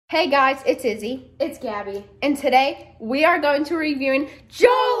Hey guys, it's Izzy. It's Gabby. And today we are going to reviewing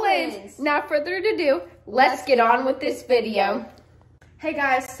Jolyn's. Now further ado, let's get on with this video. Hey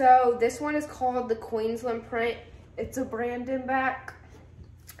guys, so this one is called the Queensland print. It's a Brandon back.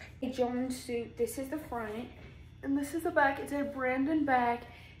 A Jolyn suit. This is the front and this is the back. It's a Brandon back.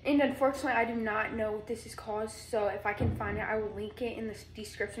 And unfortunately, I do not know what this is called. So if I can find it, I will link it in the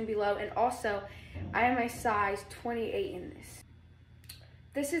description below. And also, I am a size 28 in this.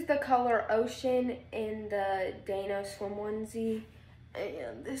 This is the color Ocean in the Dano swim onesie,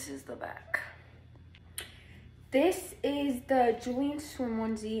 and this is the back. This is the Jolyn swim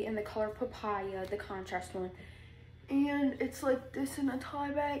onesie in the color Papaya, the contrast one. And it's like this in a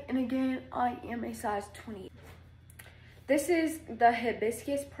tie back, and again, I am a size 20. This is the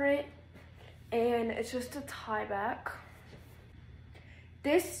hibiscus print, and it's just a tie back.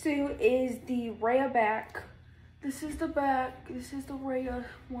 This suit is the Rhea back. This is the back, this is the Rhea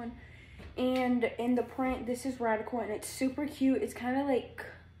one, and in the print, this is Radical, and it's super cute. It's kind of like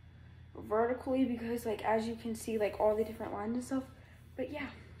vertically because, like, as you can see, like, all the different lines and stuff, but yeah.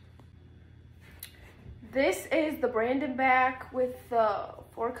 This is the Brandon back with the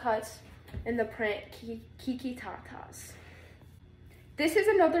 4 cuts in the print Kiki Tatas. This is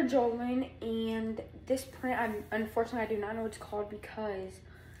another Jolyn, and this print, unfortunately, I do not know what it's called because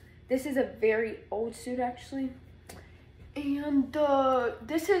this is a very old suit, actually. And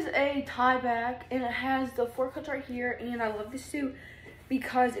this is a tie back, and it has the 4 cuts right here, and I love this suit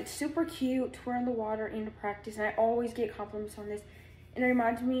because it's super cute to wear in the water and to practice, and I always get compliments on this, and it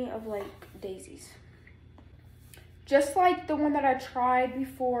reminds me of, like, daisies. Just like the one that I tried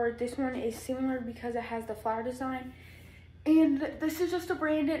before, this one is similar because it has the flower design, and this is just a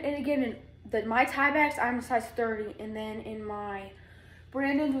Brandon, and again, in my tie backs, I'm a size 30, and then in my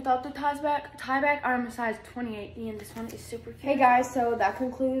Brandon's without the tie back, I'm a size 28, and this one is super cute. Hey guys, so that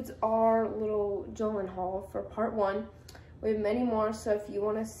concludes our little Jolyn haul for part 1. We have many more, so if you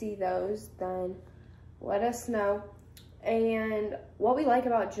want to see those, then let us know. And what we like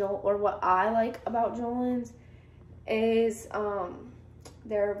about what I like about Jolyn's is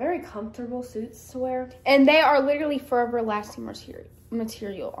they're very comfortable suits to wear, and they are literally forever lasting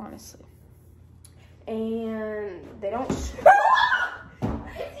material, honestly. And they don't.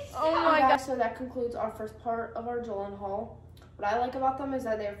 Oh my god. So that concludes our first part of our Jolyn haul. What I like about them is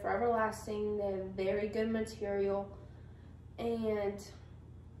that they're forever lasting, they have very good material, and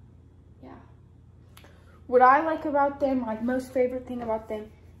yeah. What I like about them, my most favorite thing about them,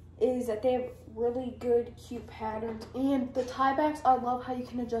 is that they have really good, cute patterns. And the tie backs, I love how you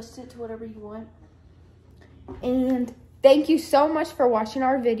can adjust it to whatever you want. And thank you so much for watching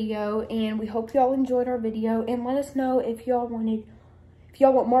our video, and we hope y'all enjoyed our video, and let us know if y'all want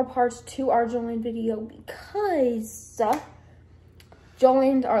more parts to our Jolyn video, because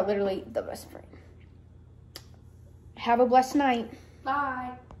Jolyn's are literally the best friend. Have a blessed night.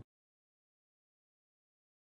 Bye.